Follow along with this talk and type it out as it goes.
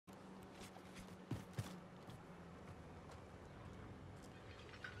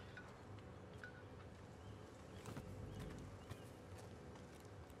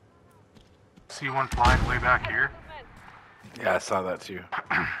see one flying way back here. Yeah, I saw that too.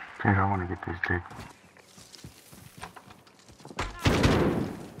 Dude, I want to get this dick.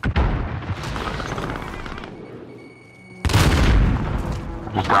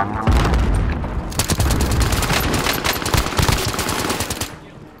 Just down one.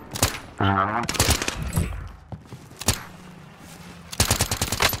 There's another one.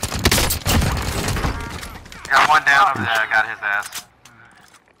 Got one down over there, I got his ass.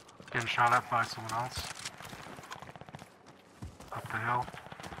 Getting shot at by someone else. Up the hill.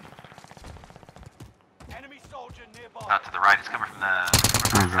 Enemy soldier nearby. Out to the right, it's coming from the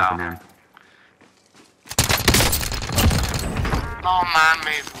south. In. Oh man,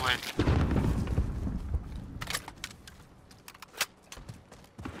 Maywood.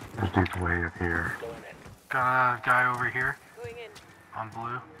 This dude's way up here. Got a guy over here. On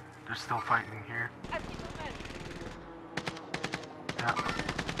blue. They're still fighting here. Yeah.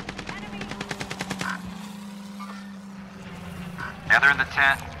 Yeah, they're in the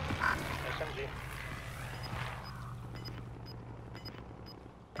tent.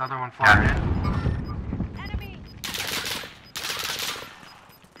 Another one flying in.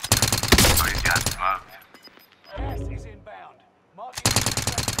 Oh, he's got smoked. Gas is inbound. Marking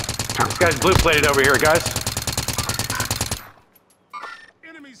This guy's blue plated over here, guys.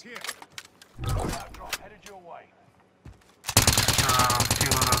 enemies here. Drop headed your way. Few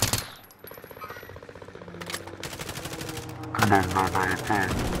of those. There's nobody too.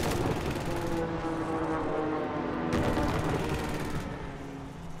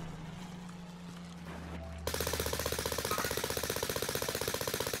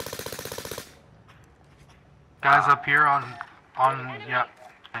 Guys up here on, yeah,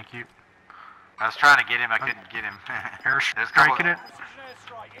 thank you. I was trying to get him, I couldn't get him. Air There's a couple- striking it.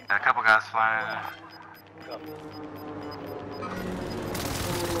 A couple guys flying.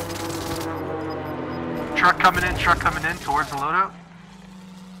 Truck coming in towards the loadout.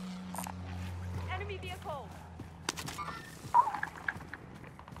 Enemy vehicle.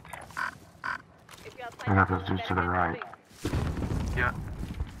 I got those dudes to the right. Yeah.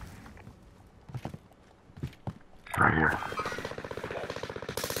 Right here.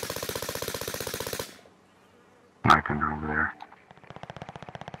 Sniping over there.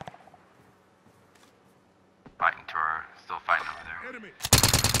 Fighting to our, still fighting over there. Enemy.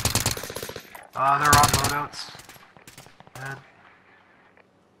 They're on loadouts. Dead.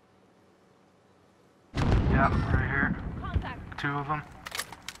 Yeah, right here. Contact. 2 of them.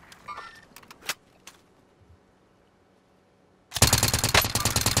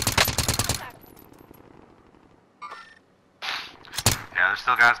 Yeah, there's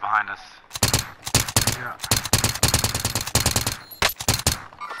still guys behind us. Yeah.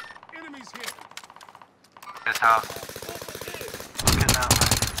 Enemies here. This house. Looking that way.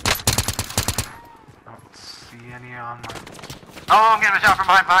 Don't see any on my... Oh, I'm getting a shot from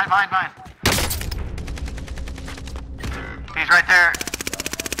behind. He's right there.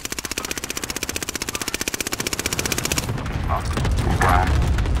 He's gone.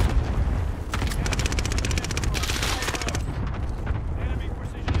 Enemy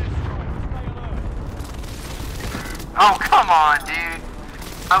precision airstrike. Stay alert. Oh, come on, dude.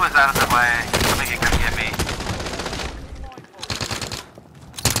 I was out of the way. I think he couldn't get me.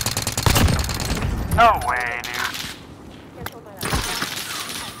 No way, dude.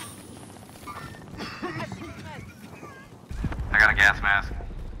 I got a gas mask.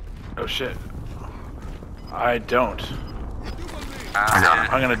 Oh shit. I don't. I got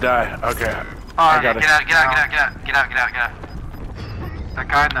him. I'm gonna die. Okay. Oh, I got get it. out. That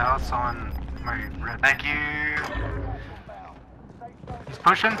guy in the house on my red. Thank you. He's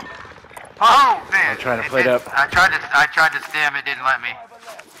pushing. Oh, man. I'm trying to play it up. I tried to stem, it didn't let me.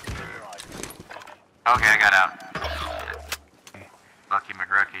 Okay, I got out. Lucky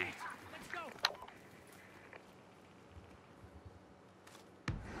McGrucky.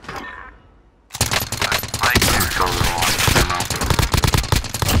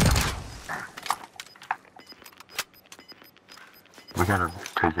 We gotta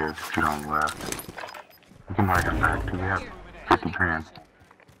take a shit on the left. We can buy him back too. We have 50 grand.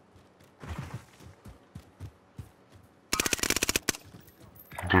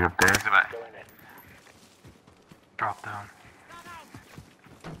 Dude up there. Drop down.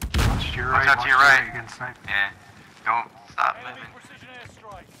 Watch to your right. out to your right. You can snipe. Yeah. Don't stop Enemy moving. precision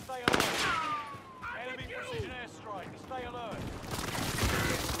airstrike. Stay alert. Enemy precision airstrike. Stay alert.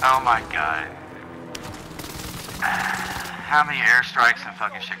 Oh my god. How many airstrikes and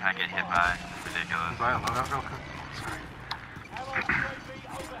fucking shit can I get hit by? Ridiculous. Buy a loadout real quick. Sorry. Allied UAV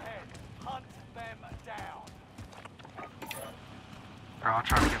overhead. Hunt them down. Or I'll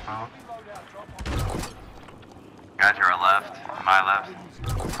try to get both. Guys to our left, my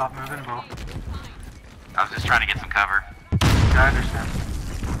left. Stop moving, Bo. I was just trying to get some cover. Yeah, I understand.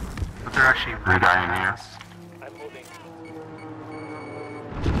 But they're actually They're dying here. us.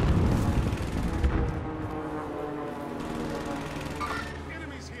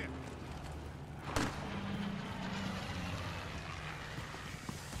 Enemies here.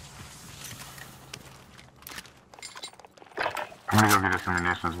 I'm gonna go get us some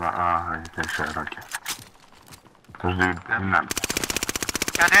munitions, but okay, shit, okay. Those dude, he's not.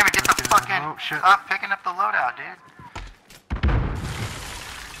 God damn it, get the Okay, fucking oh, shit. up picking up the loadout, dude.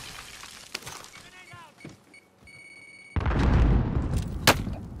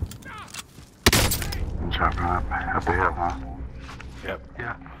 I'm chopping up the hill, huh? Yep.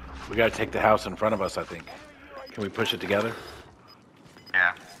 Yeah. We gotta take the house in front of us, I think. Can we push it together?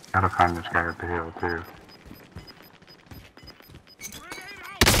 Yeah. Gotta find this guy up the hill, too.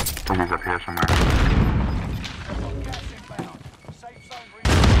 I think he's up here somewhere. Gas inbound. Safe zone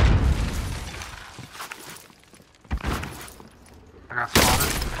reached. I got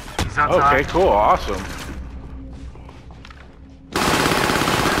spotted. He's outside. Okay, cool, awesome.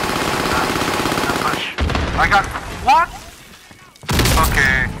 Push. I got. What?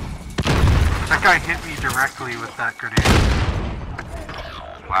 Okay. That guy hit me directly with that grenade.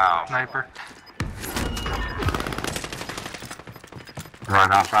 Wow. Sniper. Right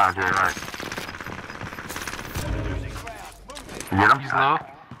outside, Jay, right. You get him? He's low.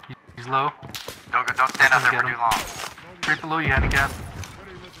 He's low. Don't stand up there Get for him. too long. Right below you, handicap.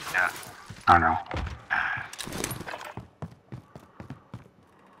 Yeah. I know.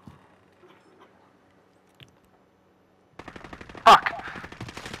 Fuck!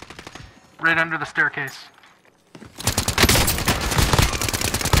 Right under the staircase.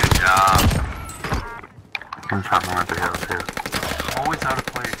 Good job. I'm chopping up the hill, too. I'm always out of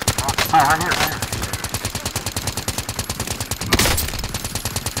place. Oh, right here, right here.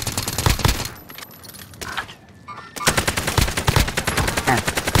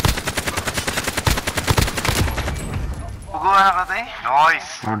 We'll go out of there.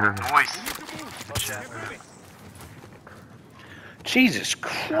 Nice. Wonder- Nice. Good shit, man. Jesus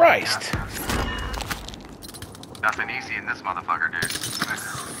Christ. Nothing easy in this motherfucker, dude.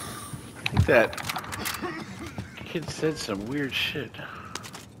 I think that kid said some weird shit.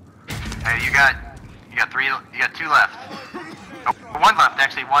 Hey, you got two left. Oh, one left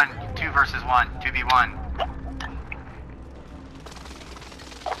actually. Two versus one. 2v1.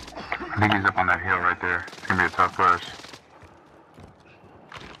 I think he's up on that hill right there. It's gonna be a tough push.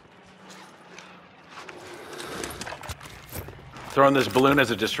 Throwing this balloon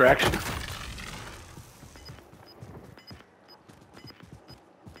as a distraction.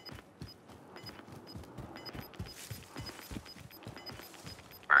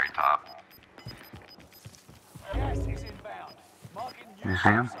 Very top. Gas is inbound. Marking You see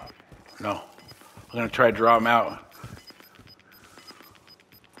him? No. I'm gonna try to draw him out.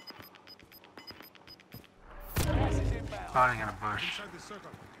 Gas is inbound. Spotting in a bush. Inside the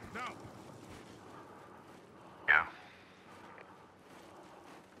circle. Now. Go.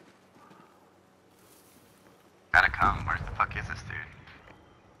 Gotta come. Where the fuck is this dude?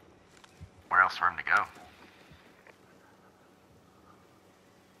 Where else for him to go?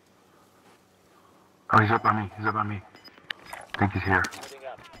 Oh, he's up on me. He's up on me. I think he's here.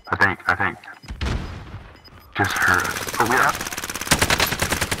 I think. Just heard us. Oh, we up?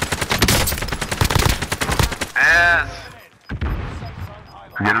 Yes!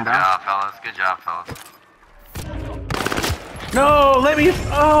 You get him Good down? job, fellas. Good job, fellas. No, let me.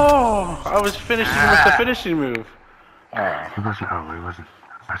 Oh, I was finishing with the finishing move. Oh. He wasn't. Oh, he wasn't.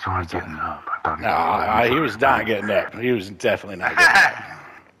 I saw him getting up. I thought No, he was not getting up. He was definitely not getting up.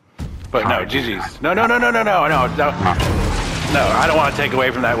 But no, GG's. No. No, I don't want to take away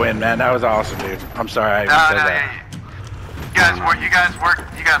from that win, man. That was awesome, dude. I'm sorry I even said that. Yeah. You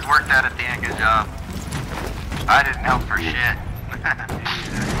guys worked at it, Dan. Good job. I didn't help for shit.